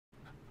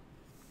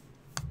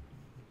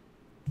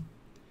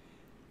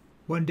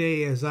One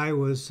day as I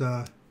was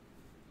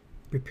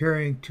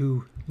preparing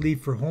to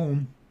leave for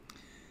home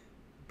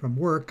from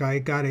work, I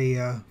got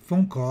a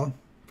phone call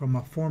from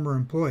a former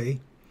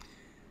employee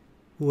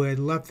who had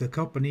left the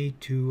company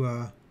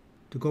to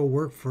go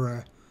work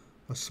for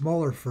a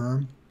smaller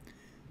firm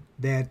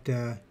that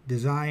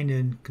designed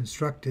and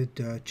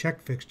constructed check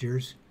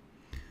fixtures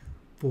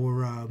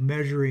for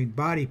measuring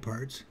body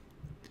parts.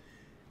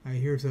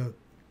 Here's a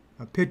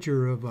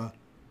picture of a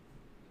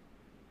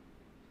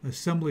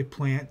assembly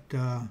plant,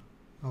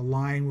 a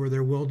line where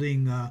they're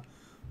welding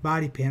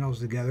body panels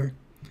together.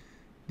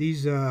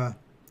 These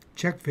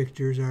check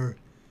fixtures are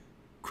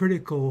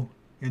critical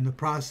in the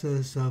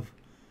process of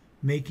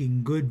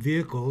making good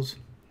vehicles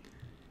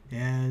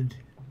and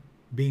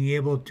being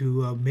able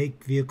to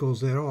make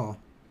vehicles at all.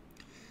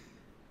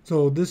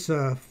 So this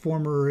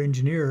former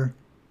engineer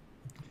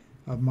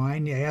of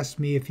mine asked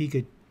me if he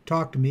could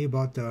talk to me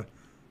about a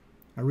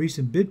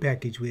recent bid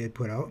package we had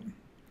put out.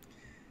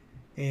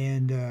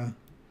 And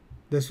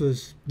this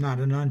was not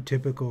an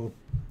untypical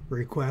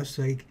request.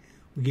 We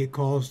get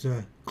calls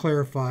to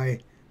clarify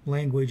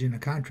language in a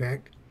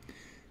contract.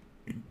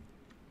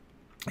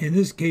 In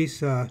this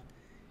case,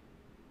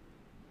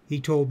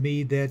 he told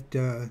me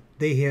that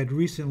they had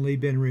recently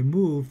been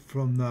removed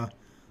from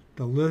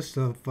the list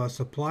of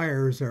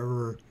suppliers that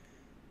were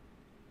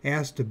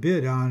asked to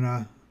bid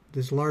on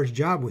this large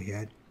job we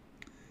had.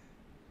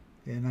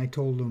 And I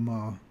told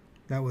him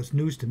that was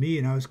news to me,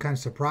 and I was kind of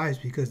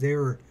surprised because they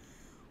were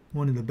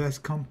one of the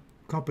best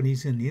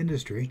companies in the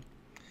industry.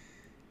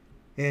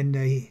 And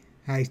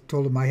I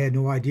told him I had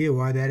no idea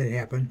why that had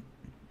happened.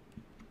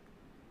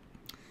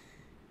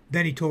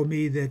 Then he told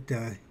me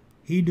that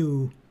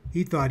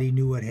he thought he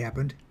knew what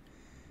happened.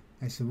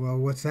 I said, well,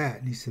 what's that?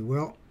 And he said,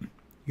 well,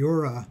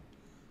 your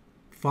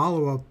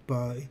follow-up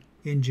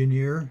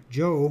engineer,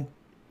 Joe,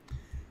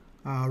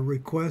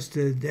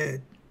 requested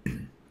that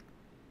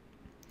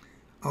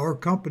our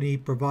company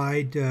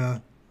provide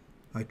a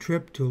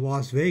trip to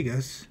Las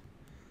Vegas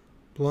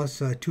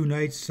plus 2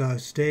 nights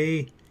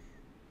stay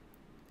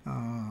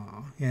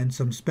and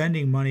some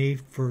spending money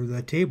for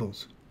the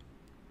tables.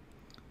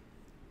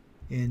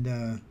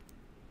 And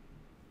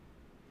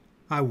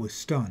I was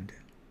stunned.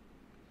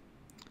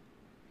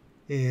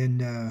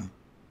 And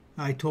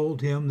I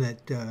told him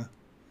that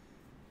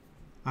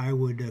I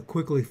would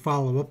quickly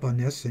follow up on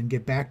this and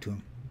get back to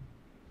him.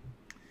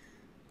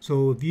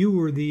 So if you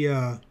were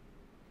the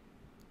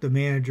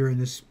manager in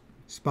this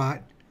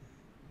spot,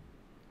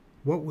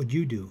 what would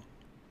you do?